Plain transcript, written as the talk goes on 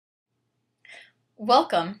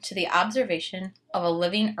Welcome to the observation of a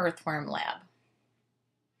living earthworm lab.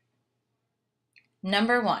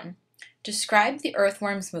 Number 1. Describe the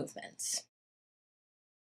earthworm's movements.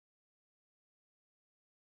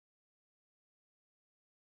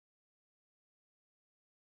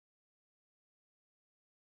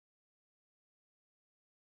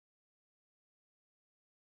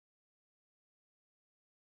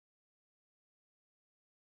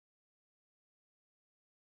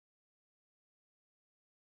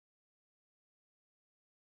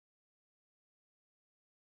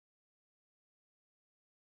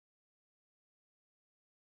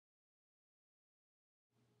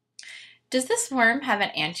 Does this worm have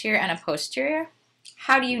an anterior and a posterior?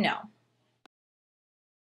 How do you know?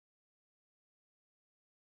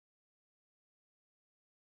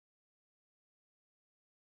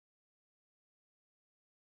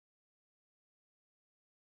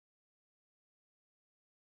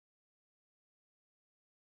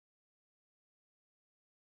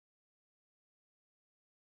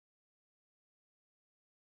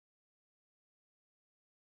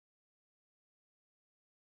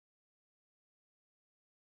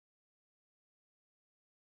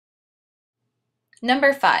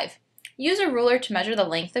 Number 5. Use a ruler to measure the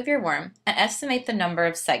length of your worm and estimate the number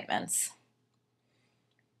of segments.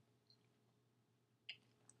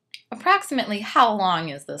 Approximately how long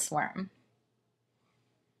is this worm?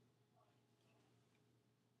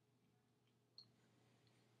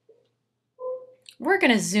 We're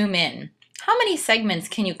going to zoom in. How many segments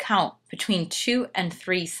can you count between 2 and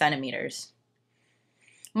 3 centimeters?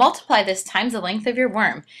 Multiply this times the length of your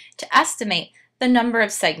worm to estimate the number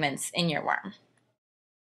of segments in your worm.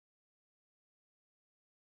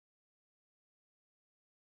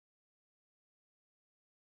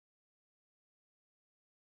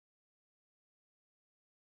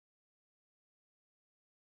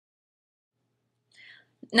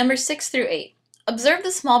 Number 6 through 8. Observe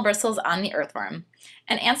the small bristles on the earthworm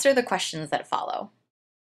and answer the questions that follow.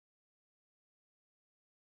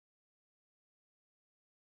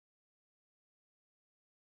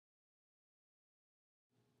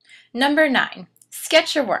 Number 9.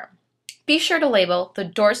 Sketch your worm. Be sure to label the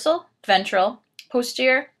dorsal, ventral,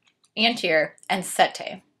 posterior, anterior, and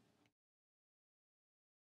setae.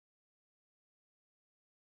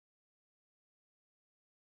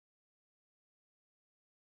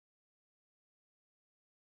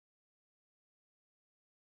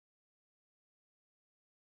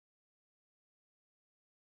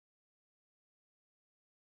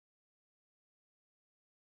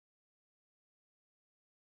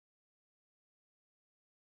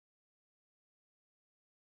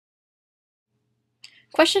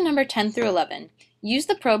 Question number 10 through 11. Use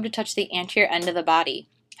the probe to touch the anterior end of the body.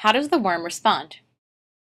 How does the worm respond?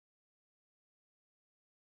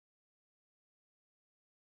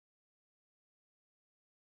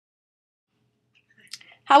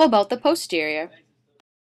 How about the posterior?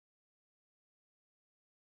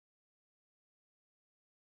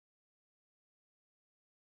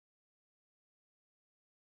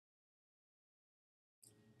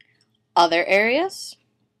 Other areas?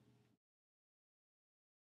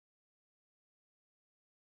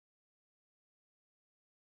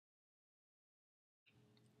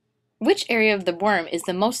 Which area of the worm is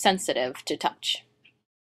the most sensitive to touch?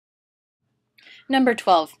 Number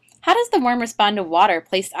 12. How does the worm respond to water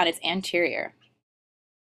placed on its anterior?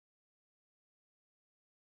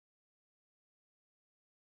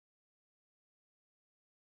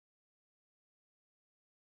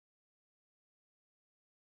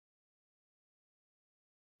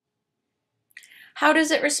 How does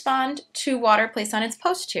it respond to water placed on its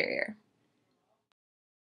posterior?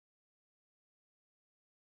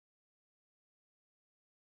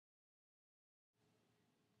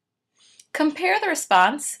 Compare the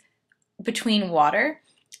response between water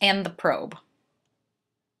and the probe.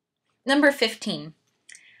 Number 15.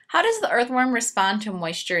 How does the earthworm respond to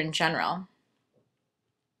moisture in general?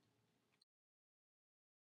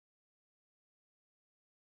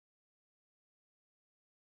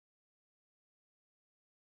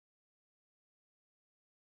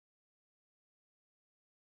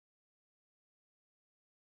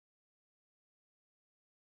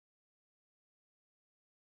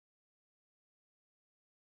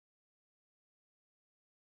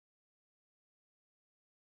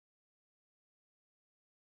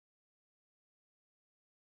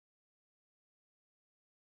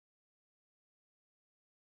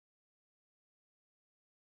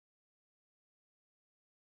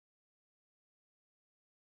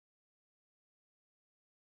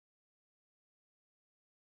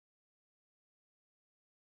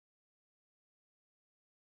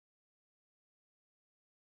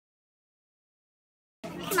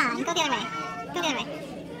 Come on, go the other way. Go the other way.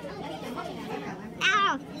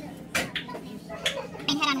 Ow!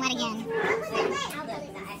 And head on wet again.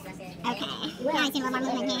 Okay. Now I see a little more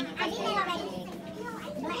movement here.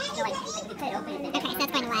 Okay, so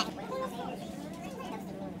that's going to wet.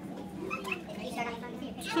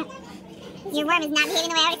 Your worm is not behaving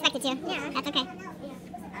the way I would expect it to. Yeah. That's okay.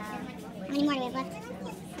 How many more do we have left?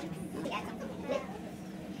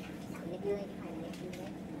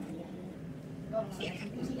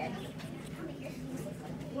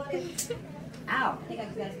 Ow! I think I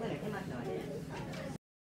just got a splinter. Come on, no, I didn't.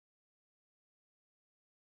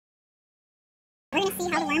 We're going to see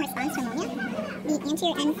how the worm responds to ammonia. The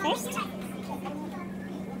anterior end first. Oh,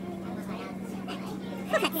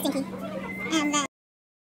 that's stinky. And then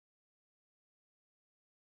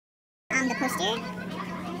on the posterior.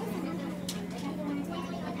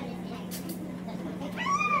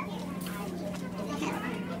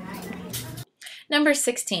 Number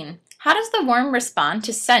 16. How does the worm respond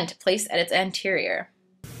to scent placed at its anterior?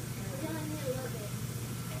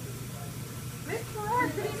 Did he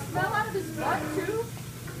smell out of his butt too?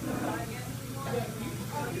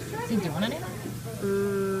 Is he doing anything?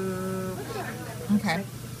 Okay.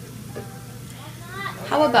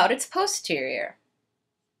 How about its posterior?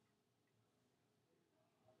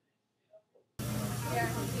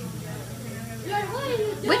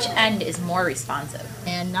 Which end is more responsive?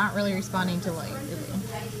 And not really responding to light.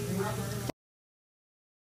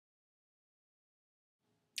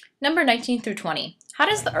 Number 19 through 20. How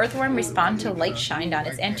does the earthworm respond to light shined on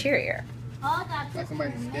its anterior? Like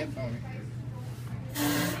somebody stepped on it.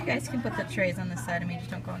 You guys can put the trays on this side of me,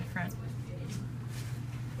 just don't go in front.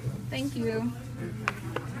 Thank you.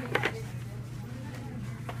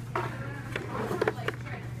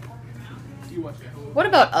 What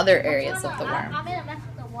about other areas of the worm? I made a mess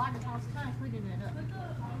with the water. I was kind of cleaning it up.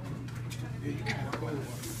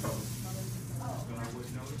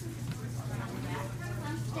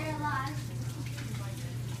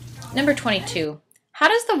 Number 22. How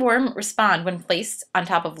does the worm respond when placed on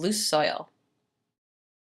top of loose soil?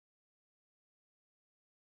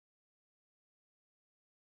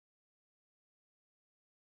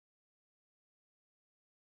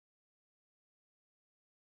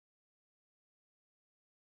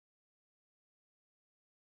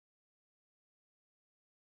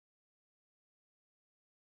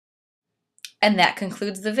 And that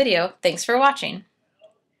concludes the video. Thanks for watching.